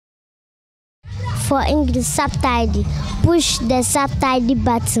for English subtitle, push the subtitle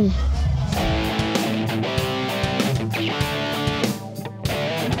button.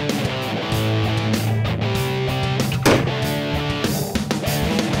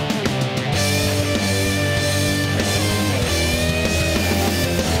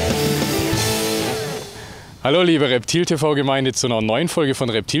 Hallo liebe Reptiltv-Gemeinde zu einer neuen Folge von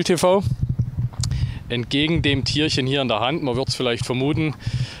Reptiltv. Entgegen dem Tierchen hier in der Hand, man wird es vielleicht vermuten,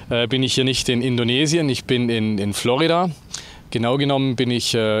 bin ich hier nicht in Indonesien, ich bin in Florida. Genau genommen bin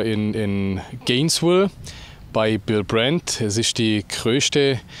ich in Gainesville bei Bill Brant. Es ist die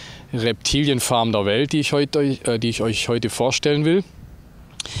größte Reptilienfarm der Welt, die ich euch heute vorstellen will.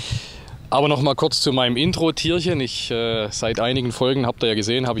 Aber noch mal kurz zu meinem Intro-Tierchen. Seit einigen Folgen, habt ihr ja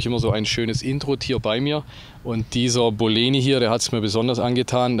gesehen, habe ich immer so ein schönes Intro-Tier bei mir. Und dieser Boleni hier, der hat es mir besonders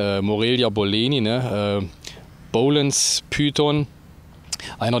angetan. Morelia boleni, ne? Boelens Python,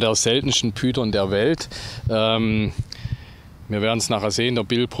 einer der seltensten Python der Welt. Wir werden es nachher sehen, der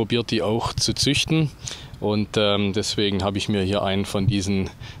Bill probiert die auch zu züchten. Und deswegen habe ich mir hier einen von diesen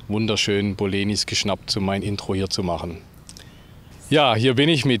wunderschönen Bolenis geschnappt, um mein Intro hier zu machen. Ja, hier bin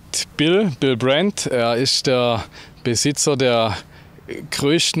ich mit Bill Brant. Er ist der Besitzer der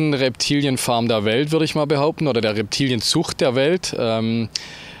größten Reptilienfarm der Welt, würde ich mal behaupten, oder der Reptilienzucht der Welt,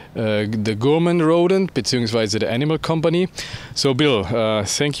 the Gourmetrodent bzw. the Animal Company. So Bill,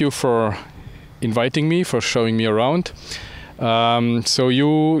 thank you for inviting me, for showing me around. So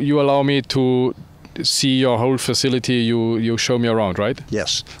you allow me to see your whole facility, you show me around, right?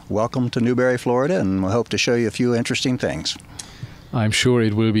 Yes. Welcome to Newberry, Florida, and we hope to show you a few interesting things. I'm sure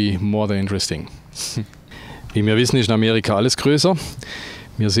it will be more than interesting. Wie wir wissen, ist in Amerika alles größer.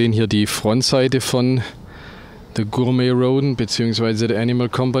 Wir sehen hier die Frontseite von The Gourmetrodent bzw. The Animal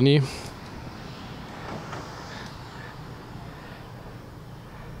Company.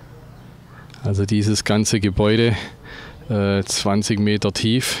 Also dieses ganze Gebäude, 20 Meter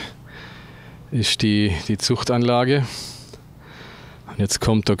tief, ist die Zuchtanlage. Und jetzt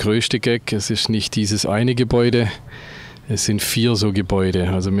kommt der größte Gag, es ist nicht dieses eine Gebäude, es sind 4 so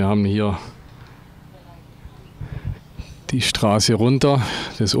Gebäude. Also wir haben hier die Straße runter,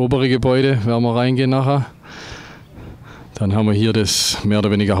 das obere Gebäude, werden wir reingehen nachher. Dann haben wir hier das mehr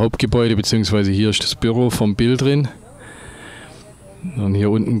oder weniger Hauptgebäude, beziehungsweise hier ist das Büro vom Bill drin. Und hier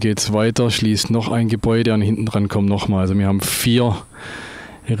unten geht es weiter, schließt noch ein Gebäude an, hinten dran kommt nochmal. Also wir haben 4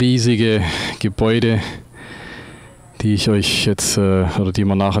 riesige Gebäude, die ich euch jetzt, oder die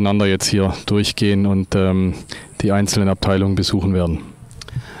wir nacheinander jetzt hier durchgehen und die einzelnen Abteilungen besuchen werden.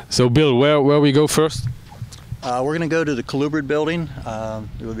 So Bill, where we go first? We're going to go to the colubrid building.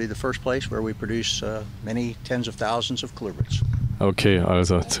 It will be the first place where we produce many tens of thousands of colubrids. Okay,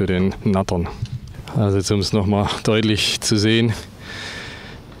 also zu den Nattern. Also jetzt, um es nochmal deutlich zu sehen,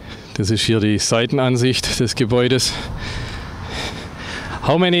 das ist hier die Seitenansicht des Gebäudes.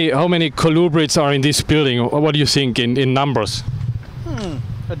 How many colubrids are in this building? What do you think in numbers?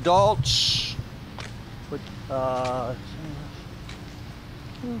 Adults,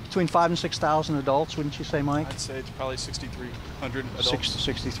 between 5,000 and 6,000 adults, wouldn't you say, Mike? I'd say it's probably 6,300 adults.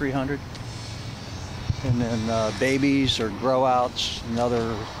 6,300. And then babies or grow-outs,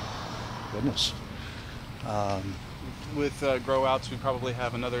 another, goodness. With grow-outs, we probably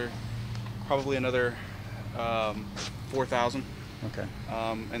have another 4,000. Okay.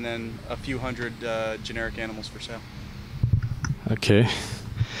 And then a few hundred generic animals for sale. Okay,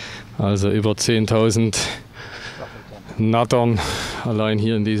 also über 10.000 Nattern allein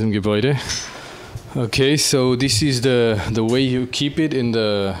hier in diesem Gebäude. Okay, so this is the way you keep it in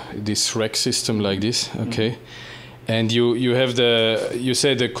this rack system like this. Okay, and you have you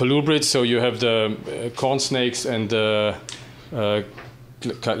said the colubrids, so you have the corn snakes and the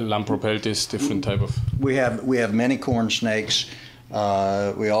Lampropeltis, different type of. We have many corn snakes.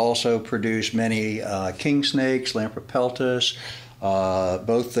 We also produce many king snakes, Lampropeltis,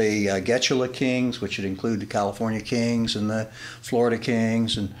 both the Getula kings, which would include the California kings and the Florida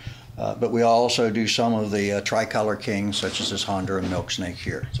kings, and but we also do some of the tricolor kings, such as this Honduran milk snake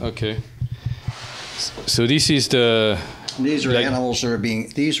here. Okay. So this is the. These are animals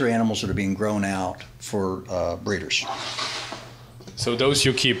that are being grown out for breeders. So those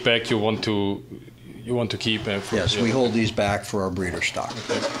you keep back, you want to keep. Yes, we hold these back for our breeder stock.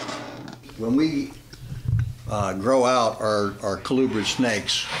 When we grow out our colubrid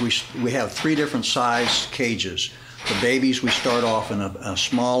snakes, we have 3 different size cages. The babies, we start off in a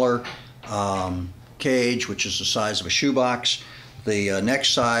smaller cage, which is the size of a shoebox. The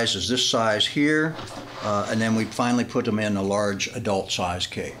next size is this size here, and then we finally put them in a large adult size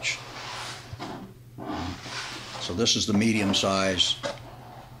cage. So this is the medium size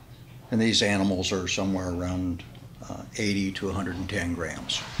And these animals are somewhere around 80 to 110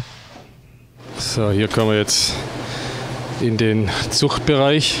 grams. So, hier kommen wir jetzt in den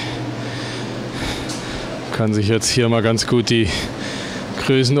Zuchtbereich. Kann sich jetzt hier mal ganz gut die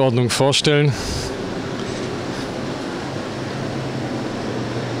Größenordnung vorstellen.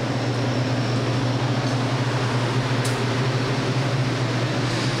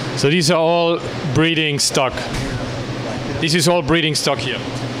 So these are all breeding stock. This is all breeding stock here.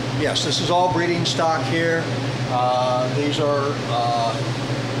 Yes, this is all breeding stock here. These are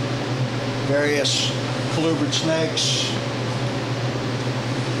various colubrid snakes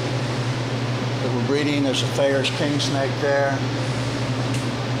that we're breeding. There's a Thayer's king snake there.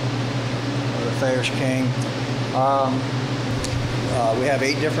 The Thayer's king. We have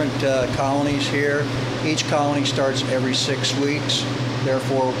 8 different colonies here. Each colony starts every 6 weeks.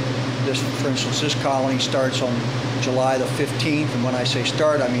 Therefore, for instance, this colony starts on July the 15th, and when I say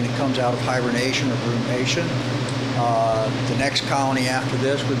start, I mean it comes out of hibernation or brumation. The next colony after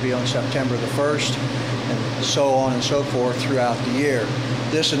this would be on September the 1st, and so on and so forth throughout the year.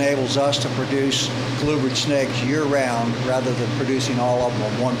 This enables us to produce colubrid snakes year-round rather than producing all of them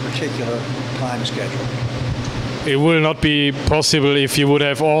on one particular time schedule. It will not be possible if you would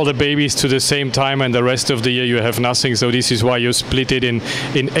have all the babies to the same time and the rest of the year you have nothing. So this is why you split it in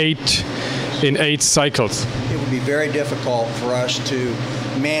eight cycles. It would be very difficult for us to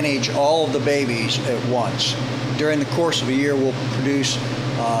manage all of the babies at once. During the course of a year, we'll produce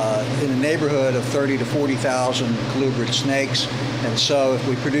in the neighborhood of 30 to 40,000 colubrid snakes, and so if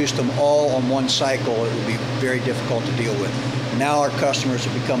we produced them all on one cycle, it would be very difficult to deal with. Now our customers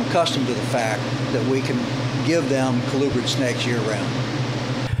have become accustomed to the fact that we can give them colubrid snakes year-round.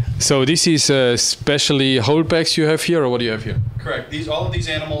 So this is especially holdbacks you have here, or what do you have here? Correct. All of these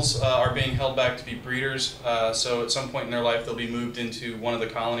animals are being held back to be breeders. So at some point in their life, they'll be moved into one of the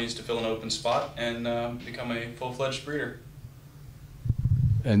colonies to fill an open spot and become a full-fledged breeder.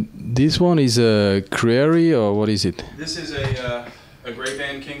 And this one is a Crary, or what is it? This is a gray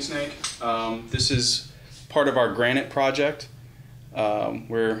band king snake. This is part of our granite project.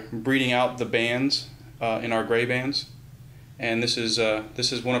 We're breeding out the bands in our gray bands, and this is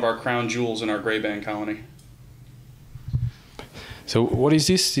one of our crown jewels in our gray band colony. So what is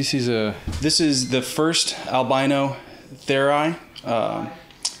this? This is the first albino Theri,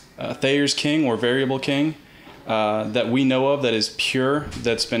 Thayer's king or variable king, that we know of that is pure,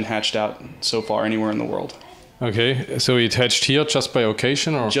 that's been hatched out so far anywhere in the world. Okay, so it hatched here just by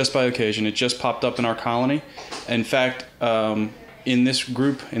occasion, or? Just by occasion. It just popped up in our colony. In fact, in this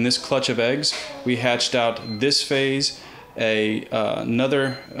group, in this clutch of eggs, we hatched out this phase,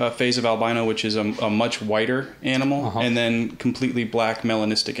 another phase of albino, which is a much whiter animal, and then completely black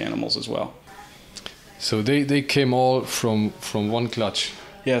melanistic animals as well. So they came all from one clutch?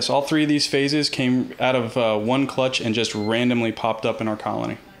 Yes, all 3 of these phases came out of one clutch and just randomly popped up in our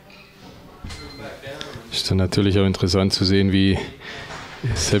colony. Ist dann natürlich auch interessant zu sehen, wie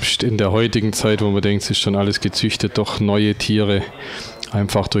selbst in der heutigen Zeit, wo man denkt, es ist schon alles gezüchtet, doch neue Tiere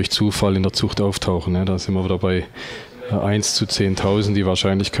einfach durch Zufall in der Zucht auftauchen. Ne? Da sind wir wieder bei 1 zu 10.000 die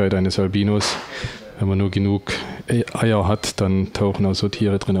Wahrscheinlichkeit eines Albinos. Wenn man nur genug Eier hat, dann tauchen auch so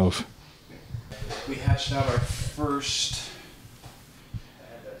Tiere drin auf. We hatched out our first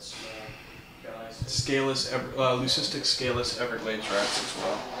leucistic scaleless Everglades rats as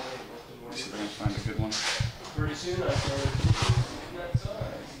well. Let's see if I can find a good one. Pretty soon I started that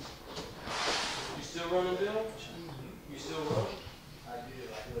side. You still running, Bill? You still running? I do.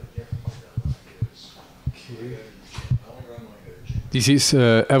 I do it differently. Okay. This is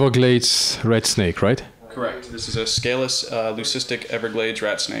Everglades rat snake, right? Correct. This is a scaleless leucistic Everglades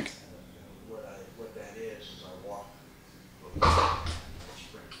rat snake. What that is I walk.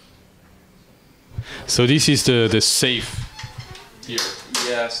 So this is the safe here.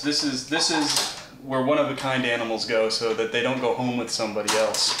 Yes, this is where one of a kind animals go, so that they don't go home with somebody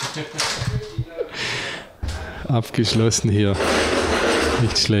else. Abgeschlossen hier.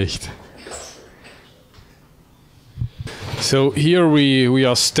 Nicht schlecht. So here we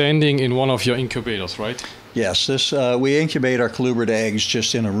are standing in one of your incubators, right? Yes, we incubate our colubrid eggs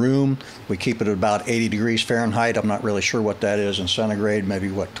just in a room. We keep it at about 80 degrees Fahrenheit. I'm not really sure what that is in centigrade, maybe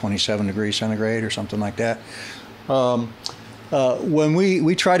 27 degrees centigrade or something like that. When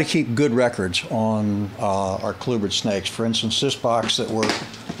we try to keep good records on our colubrid snakes, for instance, this box that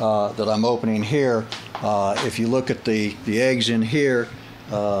I'm opening here, if you look at the eggs in here,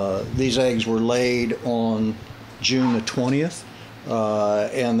 these eggs were laid on June the 20th.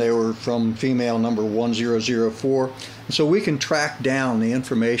 And they were from female number 1004. And so we can track down the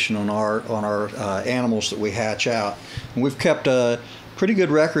information on our animals that we hatch out. And we've kept a pretty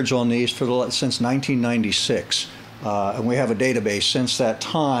good records on these since 1996. And we have a database since that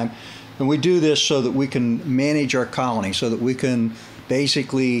time. And we do this so that we can manage our colony, so that we can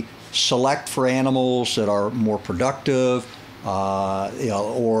basically select for animals that are more productive,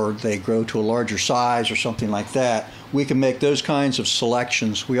 or they grow to a larger size or something like that. We can make those kinds of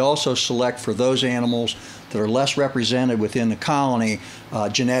selections. We also select for those animals that are less represented within the colony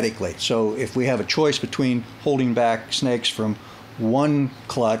genetically. So if we have a choice between holding back snakes from one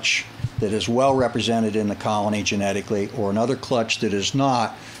clutch that is well represented in the colony genetically or another clutch that is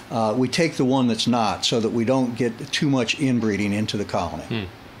not, we take the one that's not so that we don't get too much inbreeding into the colony.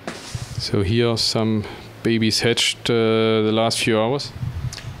 So here are some babies hatched the last few hours?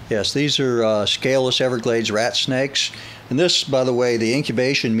 Yes, these are scaleless Everglades rat snakes. And this, by the way, the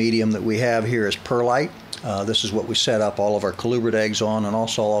incubation medium that we have here is perlite. This is what we set up all of our colubrid eggs on, and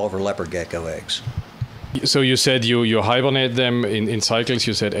also all of our leopard gecko eggs. So you said you hibernate them in cycles.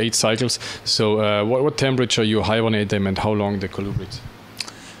 You said 8 cycles. So what temperature you hibernate them, and how long the colubrids?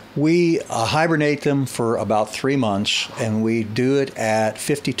 We hibernate them for about 3 months, and we do it at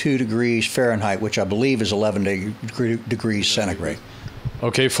 52 degrees Fahrenheit, which I believe is 11 degrees centigrade.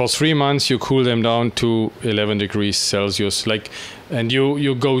 Okay, for 3 months you cool them down to 11 degrees Celsius. And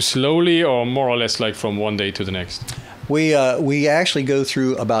you go slowly, or more or less like from one day to the next? We actually go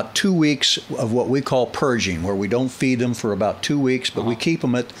through about 2 weeks of what we call purging, where we don't feed them for about 2 weeks, but we keep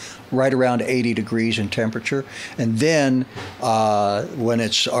them at right around 80 degrees in temperature. And then when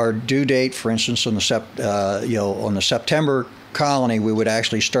it's our due date, for instance, on the September colony, we would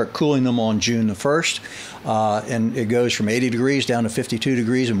actually start cooling them on June the 1st, and it goes from 80 degrees down to 52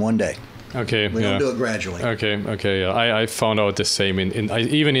 degrees in one day. Okay, we don't do it gradually. Okay. Yeah. I found out the same.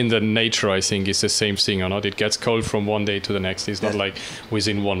 Even in the nature, I think it's the same thing or not. It gets cold from one day to the next. It's not like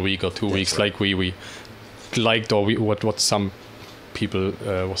within 1 week or 2 weeks, right, like we liked, or what some people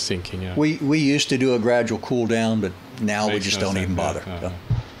was thinking. Yeah. We used to do a gradual cool down, but now we just don't even bother. Ja.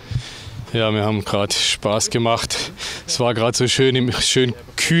 Ja, wir haben gerade Spaß gemacht. Es war gerade so schön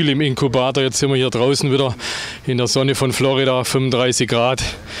kühl im Inkubator. Jetzt sind wir hier draußen wieder in der Sonne von Florida, 35 Grad.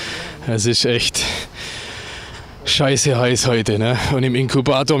 Es ist echt scheiße heiß heute, ne? Und im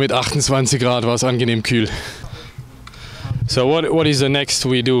Inkubator mit 28 Grad war es angenehm kühl. So what is the next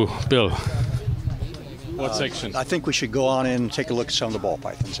we do, Bill? What section? I think we should go on in and take a look at some of the ball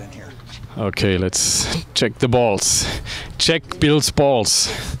pythons in here. Okay, let's check the balls. Check Bill's balls.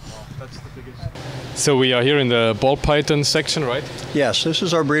 So we are here in the ball python section, right? Yes, this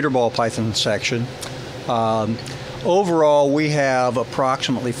is our breeder ball python section. Overall, we have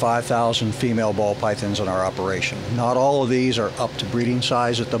approximately 5,000 female ball pythons in our operation. Not all of these are up to breeding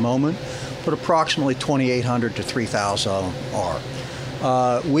size at the moment, but approximately 2,800 to 3,000 of them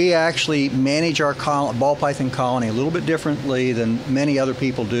are. We actually manage our ball python colony a little bit differently than many other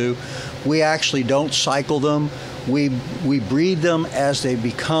people do. We actually don't cycle them. We breed them as they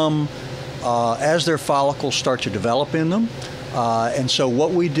become, as their follicles start to develop in them. And so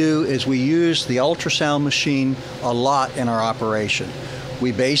what we do is we use the ultrasound machine a lot in our operation.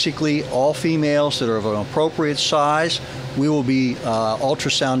 We basically, all females that are of an appropriate size, we will be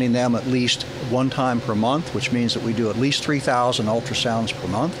ultrasounding them at least 1 time per month, which means that we do at least 3,000 ultrasounds per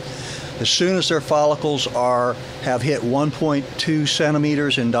month. As soon as their follicles have hit 1.2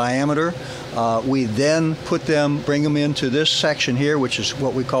 centimeters in diameter, we then bring them into this section here, which is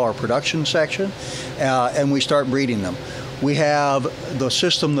what we call our production section, and we start breeding them. We have the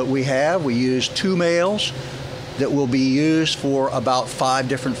system that we have. We use 2 males that will be used for about 5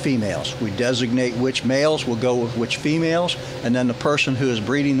 different females. We designate which males will go with which females, and then the person who is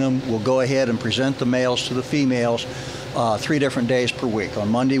breeding them will go ahead and present the males to the females 3 different days per week. On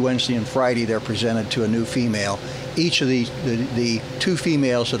Monday, Wednesday, and Friday, they're presented to a new female. Each of the 2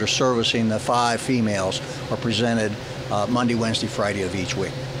 females that are servicing the 5 females are presented Monday, Wednesday, Friday of each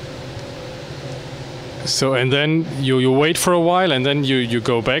week. So, and then you wait for a while, and then you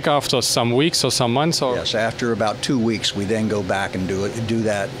go back after some weeks or some months? Or? Yes, after about 2 weeks, we then go back and do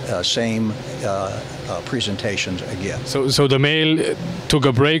that same presentations again. So the male took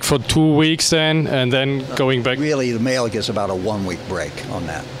a break for 2 weeks then, and then going back? Really, the male gets about a 1 week break on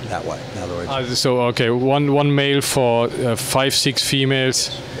that way. In other words. So, okay, one male for 5-6 females,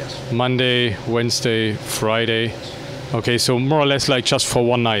 Yes. Monday, Wednesday, Friday. Okay, so more or less like just for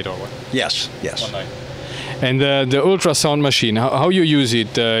one night or what? Yes. One night. And the ultrasound machine, how you use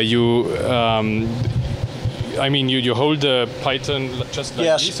it? You hold the python just like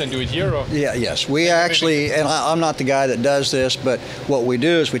Yes. this and do it here? Or? Yeah, yes. We actually, and I'm not the guy that does this, but what we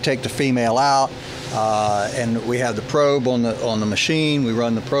do is we take the female out, and we have the probe on the machine. We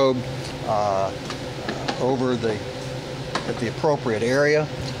run the probe over the at the appropriate area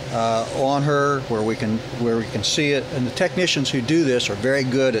on her where we can see it. And the technicians who do this are very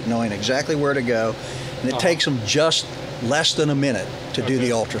good at knowing exactly where to go. And it takes them just less than a minute to do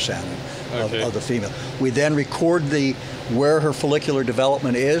the ultrasound of the female. We then record where her follicular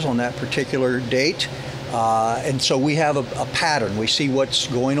development is on that particular date. And so we have a pattern. We see what's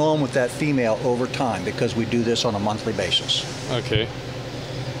going on with that female over time because we do this on a monthly basis. Okay.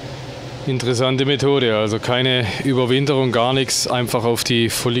 Interessante Methode, also keine Überwinterung, gar nichts, einfach auf die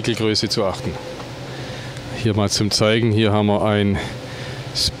Follikelgröße zu achten. Hier mal zum Zeigen, hier haben wir ein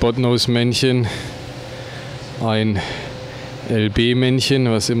Spotnose-Männchen, ein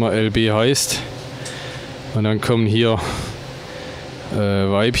LB-Männchen, was immer LB heißt. Und dann kommen hier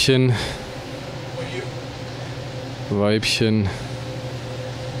Weibchen, Weibchen,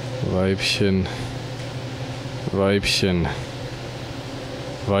 Weibchen, Weibchen,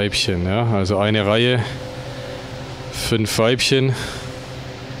 Weibchen. Ja? Also eine Reihe, 5 Weibchen,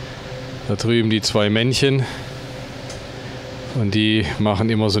 da drüben die 2 Männchen und die machen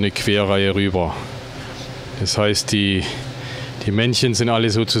immer so eine Querreihe rüber. Das heißt, die Männchen sind alle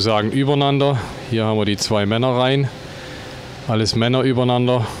sozusagen übereinander. Hier haben wir die 2 Männerreihen, alles Männer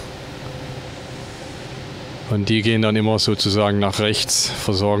übereinander. Und die gehen dann immer sozusagen nach rechts,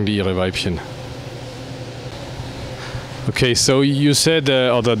 versorgen die ihre Weibchen. Okay, so you said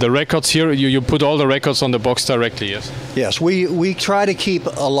the records here, you put all the records on the box directly, yes? Yes, we try to keep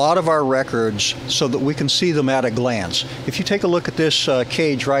a lot of our records so that we can see them at a glance. If you take a look at this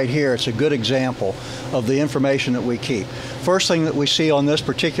cage right here, it's a good example of the information that we keep. First thing that we see on this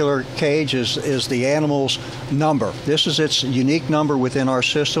particular cage is the animal's number. This is its unique number within our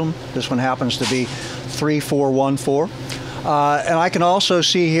system. This one happens to be 3414. And I can also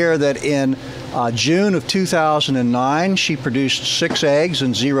see here that in June of 2009, she produced 6 eggs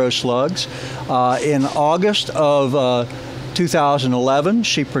and 0 slugs. In August of 2011,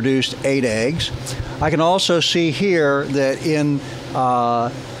 she produced 8 eggs. I can also see here that in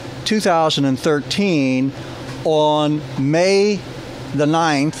 2013, on May the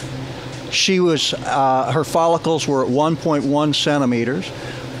 9th, her follicles were at 1.1 centimeters.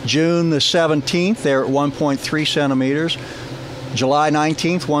 June the 17th, they're at 1.3 centimeters. July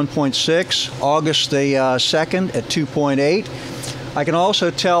 19th, 1.6. August the 2nd at 2.8. I can also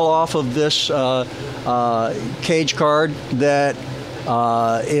tell off of this cage card that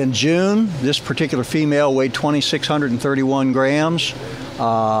in June, this particular female weighed 2,631 grams.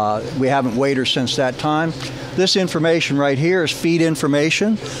 We haven't weighed her since that time. This information right here is feed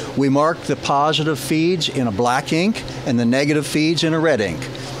information. We mark the positive feeds in a black ink and the negative feeds in a red ink.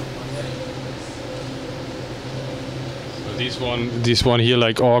 This one here,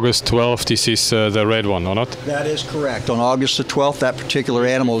 like August 12th, this is the red one, or not? That is correct. On August the 12th, that particular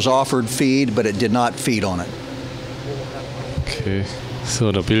animal was offered feed, but it did not feed on it. Okay,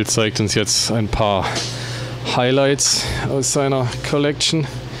 so der Bill zeigt uns jetzt ein paar Highlights aus seiner Collection.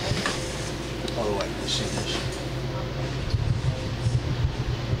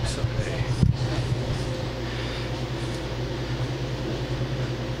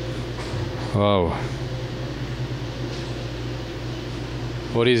 Wow.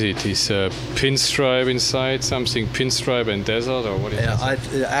 What is it? Is a pinstripe inside, something pinstripe and desert, or what is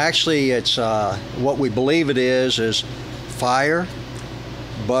it? Actually, it's what we believe it is fire,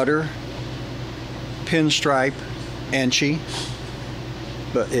 butter, pinstripe, enchi,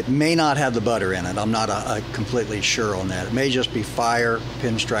 but it may not have the butter in it. I'm not completely sure on that. It may just be fire,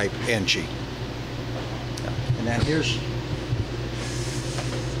 pinstripe, enchi. And then here's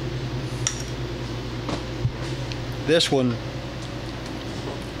this one.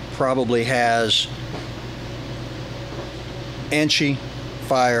 Probably has enchi,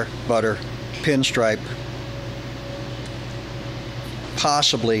 fire, butter, pinstripe,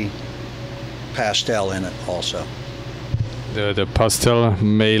 possibly pastel in it also. The pastel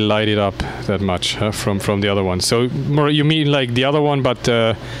may light it up that much from the other one. So more, you mean like the other one, but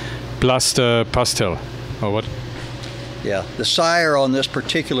plus the pastel, or what? Yeah, the sire on this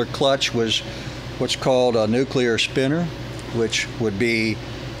particular clutch was what's called a nuclear spinner, which would be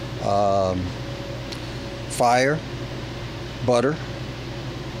fire, butter,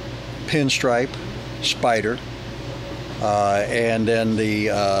 pinstripe, spider, and then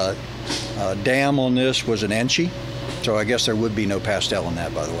the dam on this was an enchi, so I guess there would be no pastel in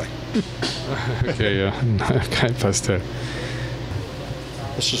that, by the way. Okay, yeah, kein pastel.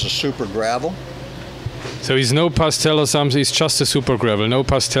 This is a super gravel. So it's no pastel or something, it's just a super gravel, no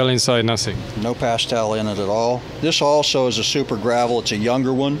pastel inside, nothing? No pastel in it at all. This also is a super gravel, it's a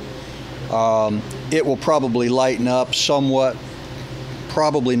younger one. It will probably lighten up somewhat,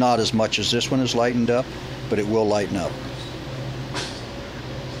 probably not as much as this one is lightened up, but it will lighten up.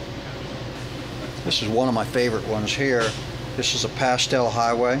 This is one of my favorite ones here. This is a pastel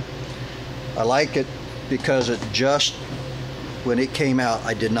highway. I like it because when it came out,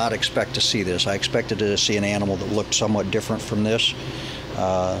 I did not expect to see this. I expected to see an animal that looked somewhat different from this,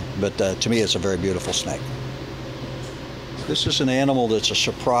 but to me it's a very beautiful snake. This is an animal that's a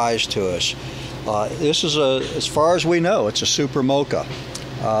surprise to us. This is as far as we know, it's a super mocha.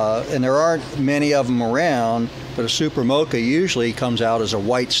 And there aren't many of them around, but a super mocha usually comes out as a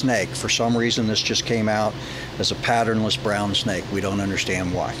white snake. For some reason, this just came out as a patternless brown snake. We don't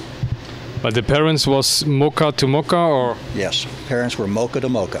understand why. But the parents was mocha to mocha, or? Yes, parents were mocha to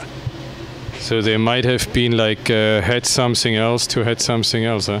mocha. So they might have been like had something else to had something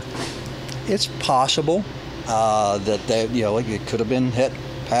else, huh? It's possible that they, it could have been het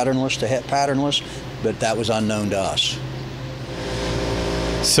patternless to het patternless, but that was unknown to us.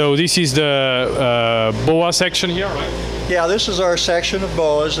 So this is the boa section here, right? Yeah, this is our section of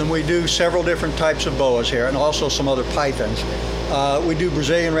boas, and we do several different types of boas here, and also some other pythons. We do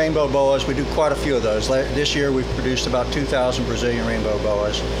Brazilian rainbow boas. We do quite a few of those. This year we've produced about 2,000 Brazilian rainbow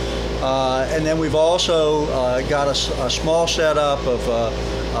boas. And then we've also got a small setup of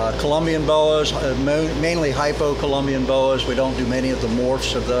Colombian boas, mainly hypo-Colombian boas. We don't do many of the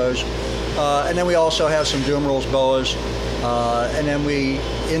morphs of those. And then we also have some Dumerals boas. And then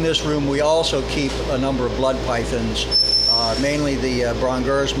in this room, we also keep a number of blood pythons, mainly the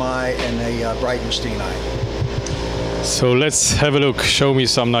Brongersmai and the Breitensteini. So let's have a look. Show me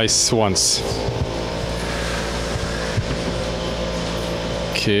some nice ones.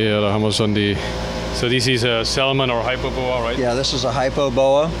 Okay, da haben wir schon die. So this is a salmon or hypoboa, right? Yeah, this is a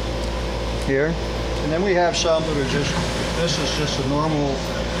hypoboa here. And then we have some that are this is just a normal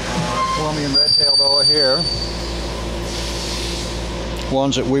Colombian red-tailed boa here.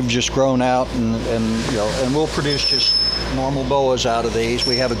 Ones that we've just grown out, and we'll produce just normal boas out of these.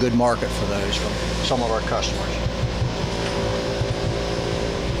 We have a good market for those from some of our customers.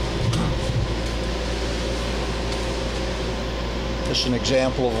 This is an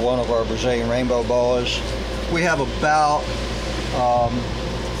example of one of our Brazilian rainbow boas. We have about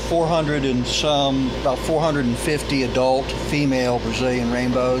 450 adult female Brazilian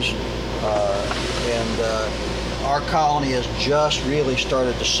rainbows, our colony has just really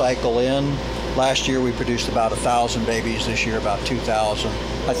started to cycle in. Last year we produced about 1,000 babies, this year about 2,000.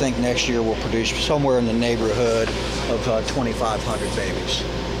 I think next year we'll produce somewhere in the neighborhood of 2,500 babies.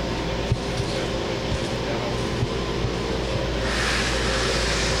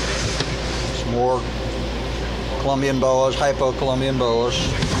 Some more Colombian boas, hypo-Colombian boas.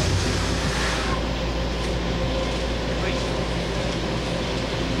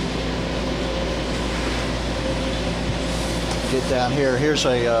 Get down here. Here's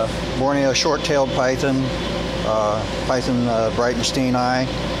a Borneo short-tailed python, Python Breitensteini.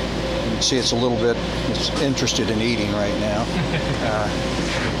 You can see it's it's interested in eating right now.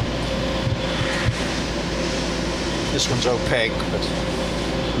 This one's opaque, but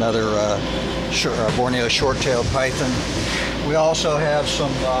another Borneo short-tailed python. We also have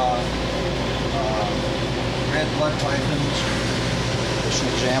some red blood pythons. There's an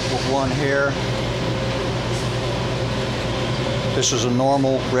example of one here. This is a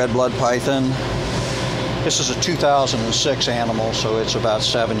normal red blood python. This is a 2006 animal, so it's about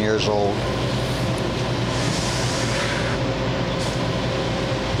 7 years old.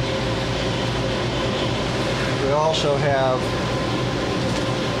 We also have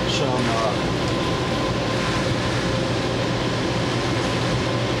some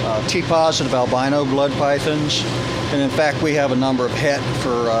T-positive albino blood pythons. And in fact, we have a number of het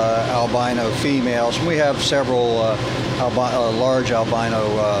for albino females. And we have several large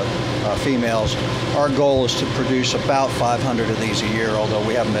albino females. Our goal is to produce about 500 of these a year, although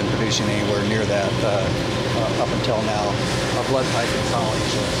we haven't been producing anywhere near that up until now. Our blood python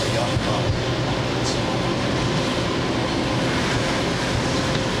colonies are young colonies.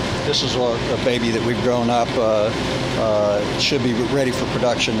 This is a baby that we've grown up. Should be ready for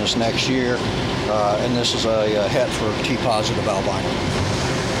production this next year. And this is a het for T-positive albino.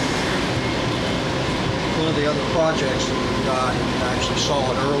 One of the other projects that we've got, I actually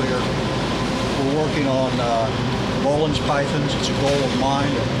saw it earlier, we're working on Boelen's pythons. It's a goal of mine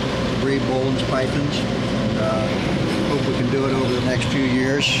to breed Boelen's pythons. And hope we can do it over the next few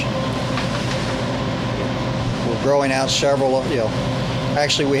years. We're growing out several,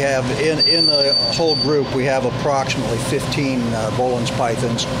 actually we have, in the whole group, we have approximately 15 Boelen's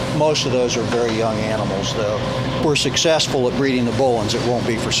pythons. Most of those are very young animals, though. If we're successful at breeding the Boelen's, it won't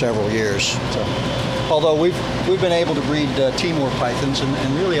be for several years. So, although we've been able to breed Timor pythons,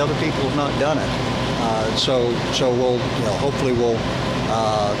 and really other people have not done it. So we'll, hopefully we'll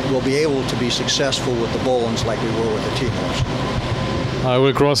we'll be able to be successful with the Bolins like we were with the Timors. I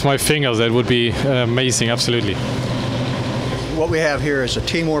will cross my fingers. That would be amazing, absolutely. What we have here is a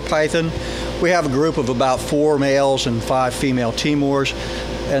Timor python. We have a group of about 4 males and 5 female Timors.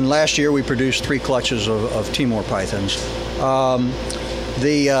 And last year we produced 3 clutches of Timor pythons.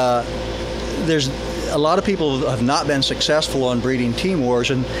 There's a lot of people have not been successful on breeding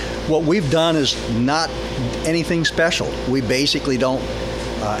Timors, and what we've done is not anything special. We basically don't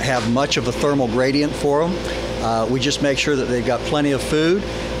have much of a thermal gradient for them. We just make sure that they've got plenty of food,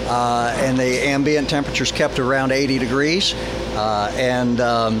 and the ambient temperature is kept around 80 degrees.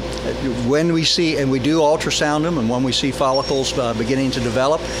 When we see, and we do ultrasound them, and when we see follicles beginning to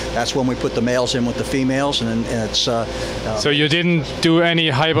develop, that's when we put the males in with the females, and it's... So you didn't do any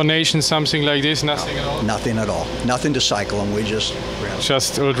hibernation, something like this, nothing at all? Nothing at all. Nothing to cycle them. We just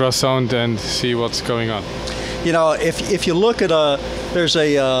ultrasound and see what's going on. You know, if you look at there's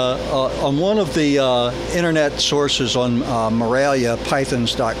on one of the internet sources on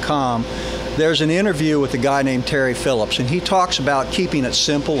MoreliaPythons.com, there's an interview with a guy named Terry Phillips, and he talks about keeping it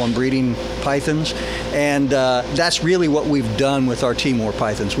simple on breeding pythons, and that's really what we've done with our Timor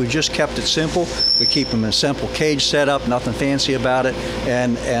pythons. We've just kept it simple. We keep them in a simple cage setup, nothing fancy about it,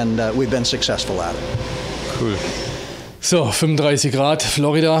 and we've been successful at it. Cool. So, 35 Grad,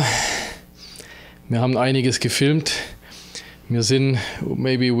 Florida. Wir haben einiges gefilmt. Wir sind,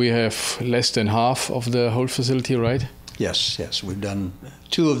 maybe we have less than half of the whole facility, right? Yes, yes. We've done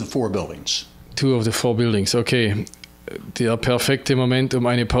 2 of the 4 buildings. 2 of the 4 buildings, okay. Der perfekte Moment, um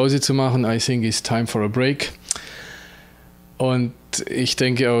eine Pause zu machen, I think it's time for a break. Und ich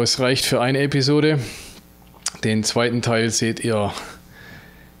denke, es reicht für eine Episode. Den zweiten Teil seht ihr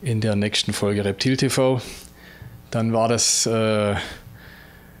in der nächsten Folge Reptiltv. Dann war das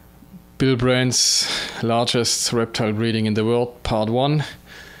Bill Brant's Largest Reptile Breeding in the World, Part 1.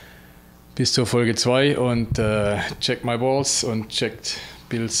 Bis zur Folge 2 und check my balls und checkt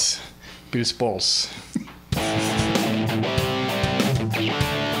Bill's balls.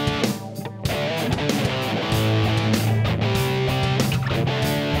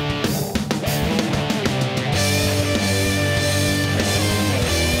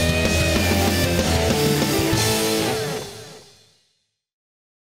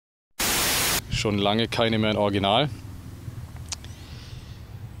 Schon lange keine mehr in Original.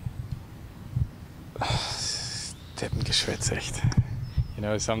 Deppengeschwätz, echt. You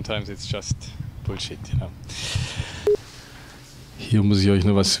know, sometimes it's just bullshit, you know. Hier muss ich euch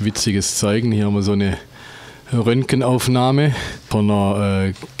noch was Witziges zeigen. Hier haben wir so eine Röntgenaufnahme von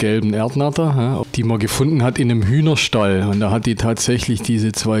einer gelben Erdnatter, die man gefunden hat in einem Hühnerstall. Und da hat die tatsächlich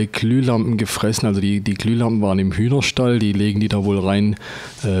diese 2 Glühlampen gefressen. Also die Glühlampen waren im Hühnerstall, die legen die da wohl rein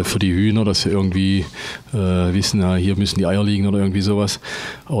für die Hühner, dass sie irgendwie wissen, hier müssen die Eier liegen oder irgendwie sowas.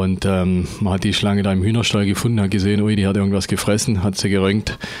 Und man hat die Schlange da im Hühnerstall gefunden, hat gesehen, ui, die hat irgendwas gefressen, hat sie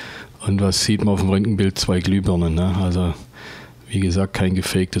geröntgt. Und was sieht man auf dem Röntgenbild? 2 Glühbirnen. Ne? Also wie gesagt, kein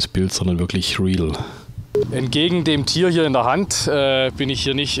gefaktes Bild, sondern wirklich real. Entgegen dem Tier hier in der Hand bin ich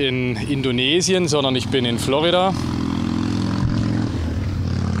hier nicht in Indonesien, sondern ich bin in Florida.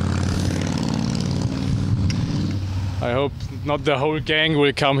 I hope not the whole gang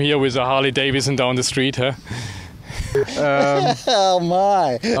will come here with a Harley Davidson down the street. Huh? Oh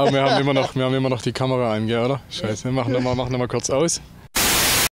my! Aber wir haben immer noch die Kamera an, gell, oder? Scheiße, wir machen noch mal kurz aus.